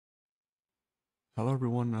Hello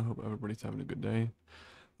everyone, I hope everybody's having a good day.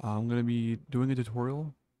 I'm going to be doing a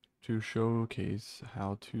tutorial to showcase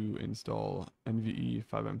how to install NVE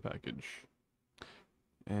FiveM package.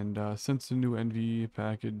 And since the new NVE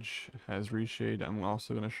package has Reshade, I'm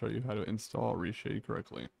also going to show you how to install Reshade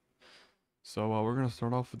correctly. So we're going to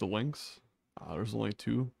start off with the links. There's only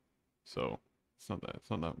two, so it's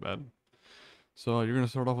not that bad. So you're going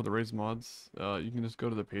to start off with the raise mods. You can just go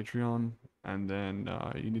to the Patreon, and then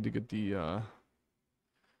you need to get the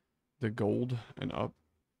gold and up.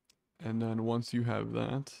 And then once you have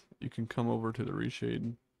that, you can come over to the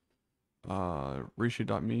Reshade,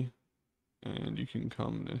 reshade.me, and you can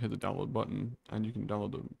come and hit the download button, and you can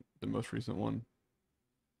download the most recent one.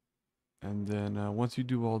 And then once you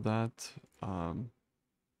do all that,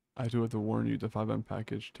 I do have to warn you, the FiveM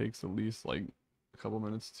package takes at least like a couple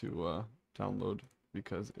minutes to download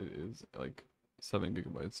because it is like 7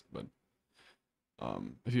 gigabytes. But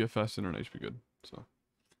if you have fast internet, you should be good. So,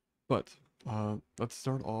 but let's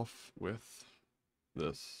start off with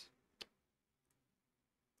this.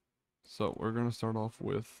 So we're going to start off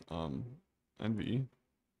with NVE.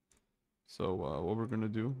 So what we're going to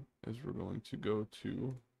do is we're going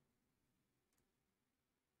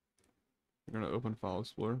to open File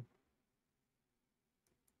Explorer.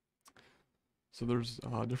 So there's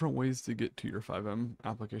different ways to get to your FiveM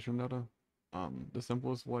application data. The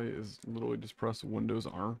simplest way is literally just press Windows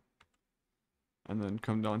R and then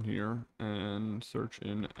come down here and search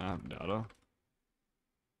in app data.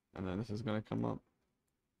 And then this is going to come up.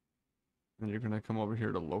 And you're going to come over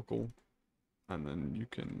here to local. And then you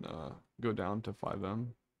can go down to FiveM.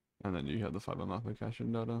 And then you have the FiveM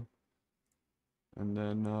application data. And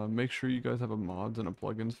then make sure you guys have a mods and a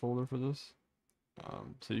plugins folder for this.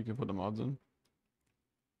 So you can put the mods in.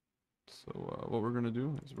 So what we're going to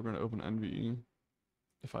do is we're going to open NVE,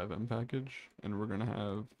 the FiveM package, and we're going to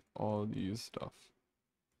have all these stuff.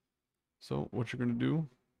 So what you're going to do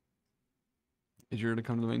is you're going to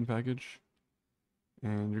come to the main package,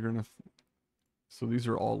 and you're going to, so these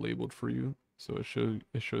are all labeled for you. So it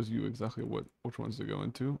shows you exactly which ones to go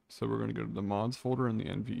into. So we're going to go to the mods folder in the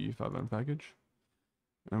NVE FiveM package.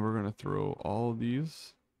 And we're going to throw all of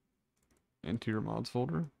these into your mods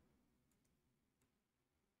folder.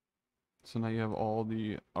 So now you have all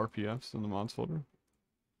the RPFs in the mods folder.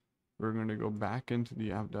 We're going to go back into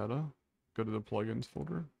the app data, go to the plugins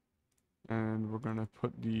folder, and we're going to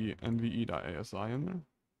put the nve.asi in there.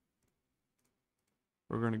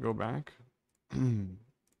 We're going to go back, and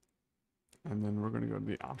then we're going to go to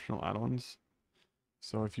the optional add-ons.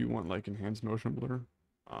 So if you want like enhanced motion blur,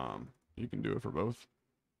 you can do it for both.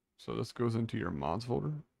 So this goes into your mods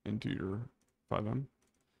folder, into your FiveM,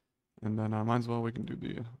 and then might as well we can do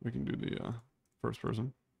the first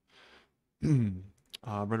person.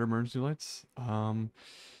 Red emergency lights.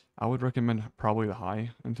 I would recommend probably the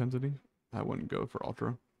high intensity. I wouldn't go for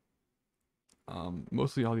ultra.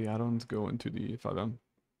 Mostly all the add-ons go into the FiveM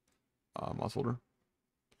mods folder.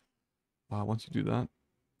 Once you do that,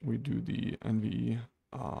 we do the NVE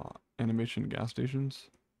animation gas stations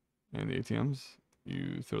and the ATMs.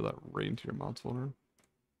 You throw that right into your mods folder.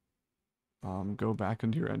 Go back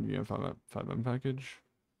into your NVE and FiveM package.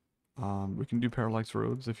 We can do parallax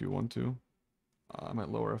roads if you want to. I might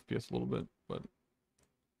lower FPS a little bit, but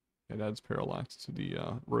it adds parallax to the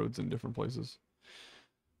roads in different places.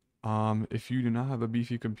 If you do not have a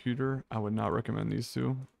beefy computer, I would not recommend these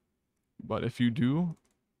two. But if you do,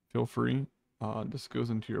 feel free. This goes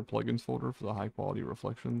into your plugins folder for the high quality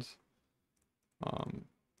reflections.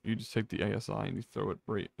 You just take the ASI and you throw it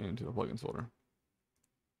right into the plugins folder.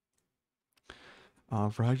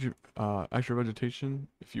 For extra vegetation,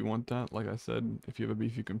 if you want that, like I said, if you have a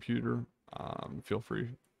beefy computer, feel free.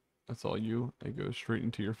 That's all you. It goes straight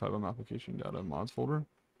into your FiveM application data mods folder.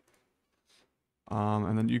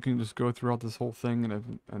 And then you can just go throughout this whole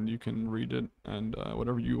thing and you can read it and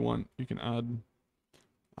whatever you want, you can add.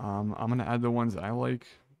 I'm gonna add the ones I like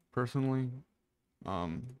personally.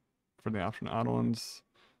 For the option add-ons,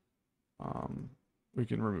 we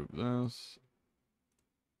can remove this.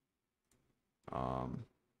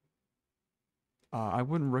 I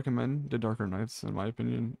wouldn't recommend the darker nights in my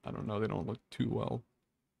opinion. I don't know, they don't look too well.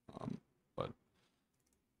 But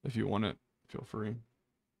if you want it, feel free.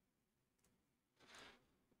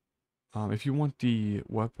 If you want the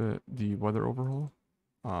weather overhaul,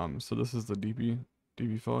 so this is the DB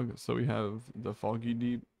fog. So we have the foggy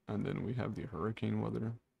deep, and then we have the hurricane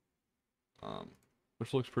weather,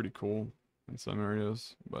 which looks pretty cool in some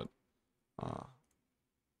areas. But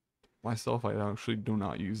myself, I actually do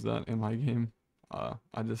not use that in my game.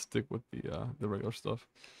 I just stick with the regular stuff.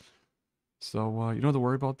 So you don't have to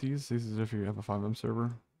worry about these. This is if you have a FiveM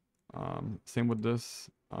server. Same with this.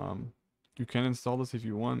 You can install this if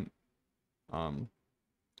you want.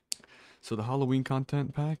 So the Halloween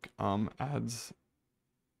content pack adds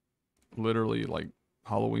literally like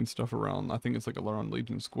Halloween stuff around. I think it's like around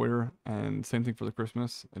Legion Square, and same thing for the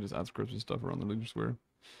Christmas. It just adds Christmas stuff around the Legion Square.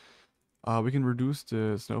 We can reduce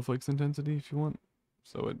the snowflakes intensity if you want.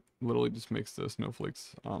 So it literally just makes the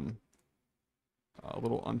snowflakes a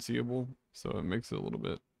little unseeable. So it makes it a little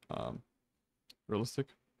bit realistic,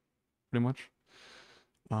 pretty much.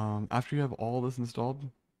 After you have all this installed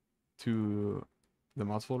to the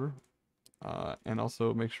mods folder, and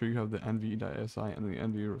also make sure you have the NVE.asi and the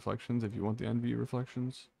NVE reflections if you want the NVE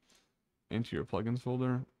reflections into your plugins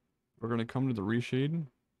folder. We're going to come to the reshade,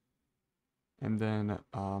 and then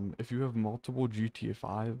if you have multiple GTA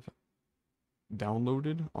 5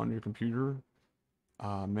 downloaded on your computer,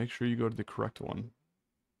 make sure you go to the correct one.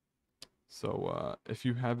 So if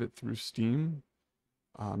you have it through Steam,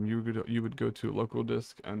 you would go to local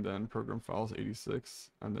disk and then program files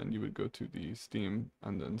 86, and then you would go to the Steam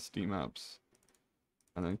and then Steam apps,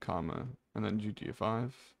 and then comma, and then GTA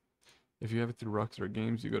 5. If you have it through Rockstar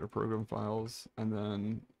Games, you go to program files, and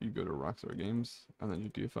then you go to Rockstar Games, and then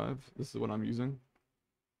GTA 5. This is what I'm using.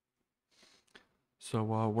 So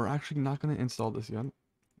we're actually not going to install this yet.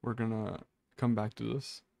 We're going to come back to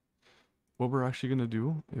this. What we're actually going to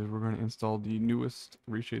do is we're going to install the newest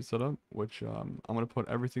reshade setup, which I'm going to put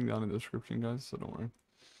everything down in the description, guys, so don't worry.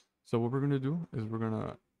 So what we're going to do is we're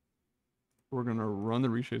going to run the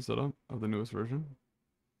reshade setup of the newest version,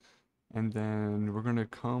 and then we're going to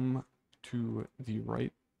come to the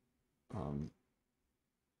right.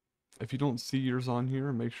 If you don't see yours on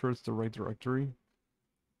here, make sure it's the right directory.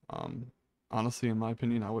 Honestly, in my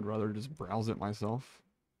opinion, I would rather just browse it myself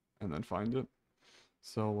and then find it.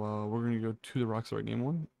 So we're going to go to the Rockstar game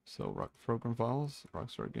one. So program files,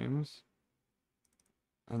 Rockstar Games,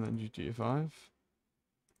 and then GTA 5.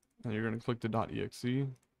 And you're going to click the .exe,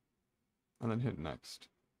 and then hit next.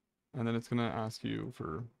 And then it's going to ask you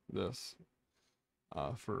for this,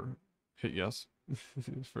 hit yes,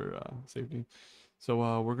 for safety.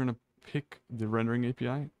 So we're going to pick the rendering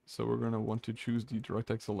API. So we're going to want to choose the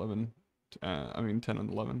DirectX 11, 10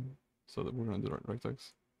 and 11. So that we're going to do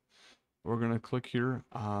DirectX. We're going to click here.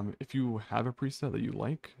 If you have a preset that you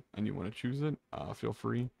like and you want to choose it, feel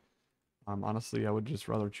free. Honestly, I would just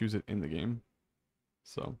rather choose it in the game.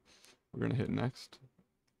 So we're going to hit next.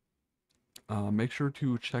 Make sure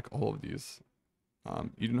to check all of these.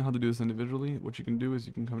 You don't know how to do this individually. What you can do is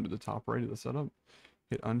you can come to the top right of the setup,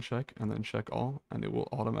 hit uncheck, and then check all, and it will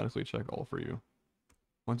automatically check all for you.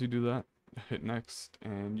 Once you do that, hit next,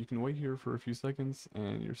 and you can wait here for a few seconds,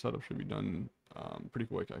 and your setup should be done pretty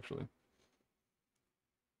quick, actually.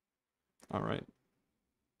 Alright,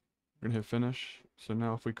 we're going to hit finish. So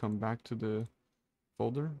now if we come back to the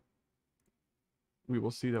folder, we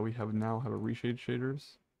will see that we now have a reshade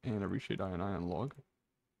shaders and a reshade INI log.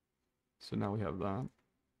 So now we have that.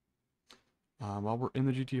 While we're in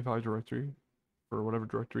the GTA 5 directory, or whatever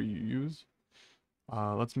directory you use,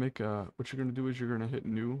 let's make what you're going to do is you're going to hit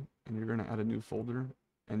new, and you're going to add a new folder,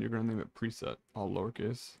 and you're going to name it preset, all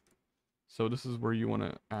lowercase. So this is where you want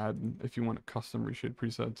to add, if you want custom reshade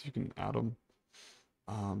presets, you can add them.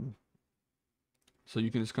 So you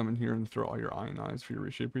can just come in here and throw all your INIs for your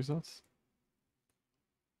reshade presets.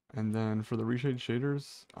 And then for the reshade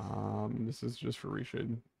shaders, this is just for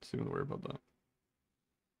reshade, so you don't worry about that.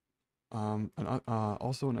 And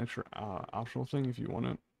also an extra optional thing, if you want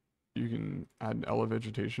it, you can add Ella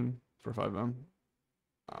vegetation for FiveM.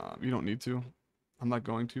 You don't need to. I'm not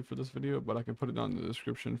going to for this video, but I can put it down in the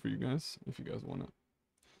description for you guys if you guys want it.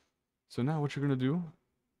 So now what you're going to do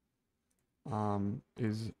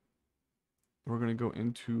is we're going to go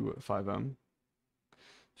into FiveM.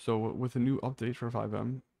 So with a new update for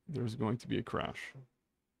FiveM, there's going to be a crash.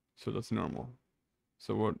 So that's normal.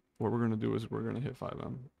 So what we're going to do is we're going to hit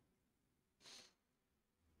FiveM.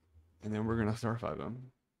 And then we're going to start FiveM.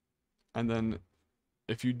 And then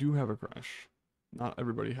if you do have a crash, not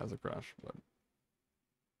everybody has a crash, but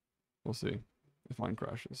we'll see if mine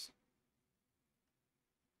crashes.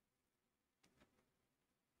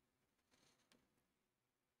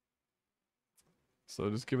 So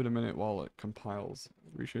just give it a minute while it compiles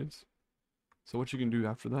reshades. So what you can do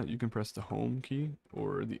after that, you can press the home key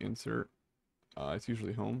or the insert. It's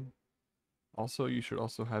usually home. Also, you should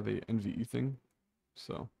also have a NVE thing.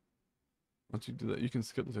 So once you do that, you can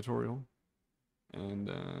skip the tutorial. And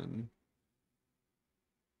then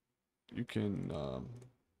you can,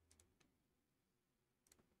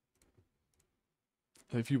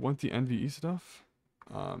 if you want the NVE stuff,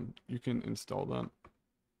 you can install that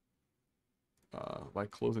by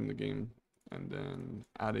closing the game and then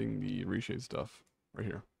adding the reshade stuff right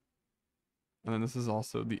here. And then this is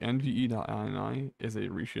also the NVE.ini is a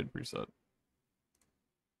reshade preset.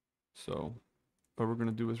 So what we're going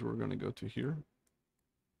to do is we're going to go to here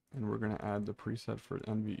and we're going to add the preset for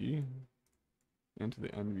NVE into the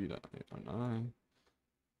NVE.ini.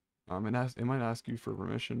 It might ask you for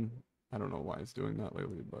permission. I don't know why it's doing that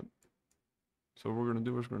lately, but so what we're going to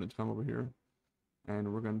do is we're going to come over here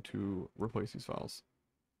and we're going to replace these files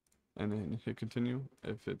and then hit continue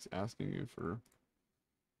if it's asking you for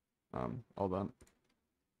all that.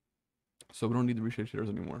 So we don't need the reshade shaders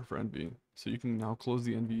anymore for NVE. So you can now close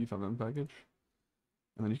the NVE FiveM package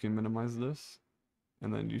and then you can minimize this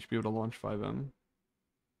and then you should be able to launch FiveM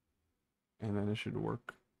and then it should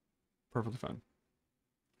work perfectly fine.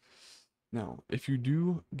 Now, if you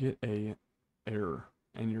do get a error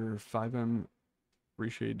and your FiveM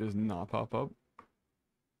reshade does not pop up,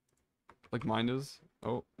 like mine is,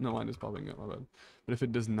 oh, no, mine is popping up, my bad. But if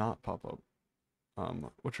it does not pop up,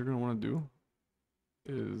 what you're going to want to do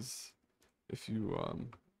is if you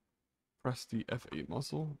press the F8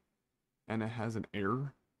 muscle and it has an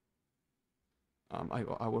error,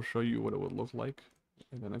 I will show you what it would look like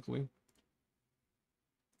identically.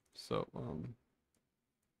 So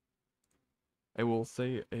it will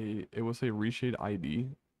say reshade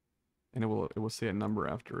ID and it will say a number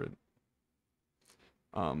after it.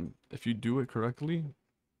 If you do it correctly,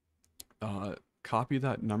 copy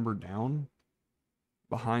that number down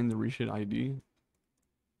behind the reshade ID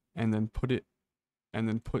and then put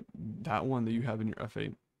that one that you have in your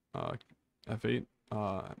F8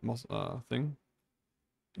 thing.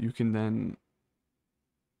 You can then,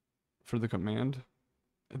 for the command,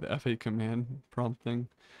 the F8 command prompt thing,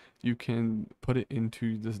 you can put it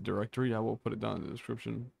into this directory. I will put it down in the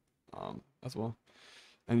description as well.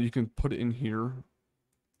 And you can put it in here.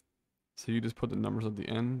 So you just put the numbers at the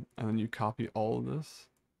end and then you copy all of this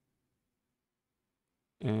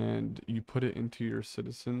and you put it into your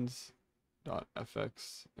citizens.fx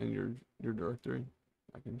in your directory.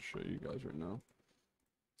 I can show you guys right now.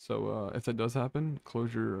 So if that does happen,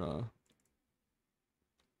 close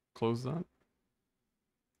that.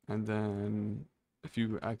 And then if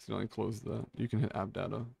you accidentally close that, you can hit app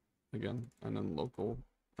data again and then local,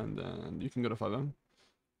 and then you can go to FiveM.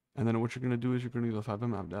 And then what you're going to do is you're going to go to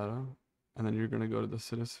FiveM app data, and then you're going to go to the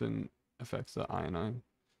citizenfx.ini,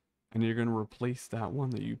 and you're going to replace that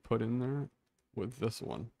one that you put in there with this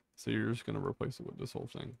one. So you're just going to replace it with this whole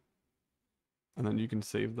thing. And then you can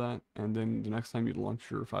save that, and then the next time you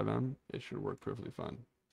launch your FiveM, it should work perfectly fine.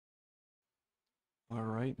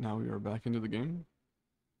 Alright, now we are back into the game.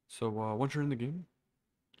 So once you're in the game,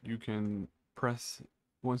 you can press,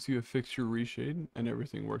 once you have fixed your reshade and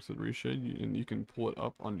everything works with reshade, and you can pull it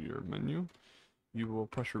up on your menu, you will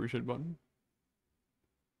press your reshade button.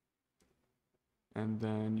 And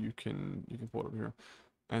then you can pull it up here.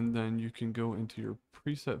 And then you can go into your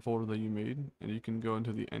preset folder that you made, and you can go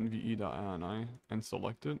into the nve.ini and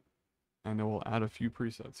select it, and it will add a few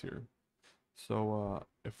presets here. So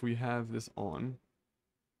if we have this on,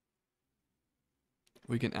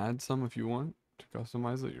 we can add some if you want to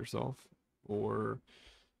customize it yourself, or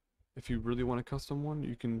if you really want a custom one,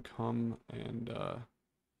 you can come and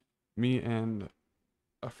me and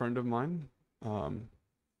a friend of mine,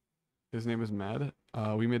 his name is Mad,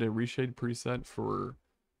 we made a reshade preset for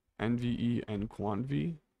NVE and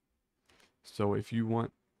QuantV. So if you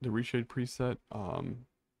want the reshade preset,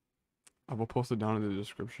 I will post it down in the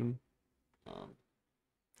description.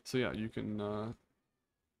 So yeah, you can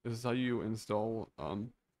this is how you install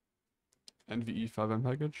NVE FiveM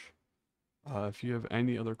package. If you have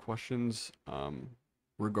any other questions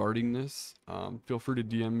regarding this, feel free to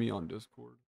DM me on Discord.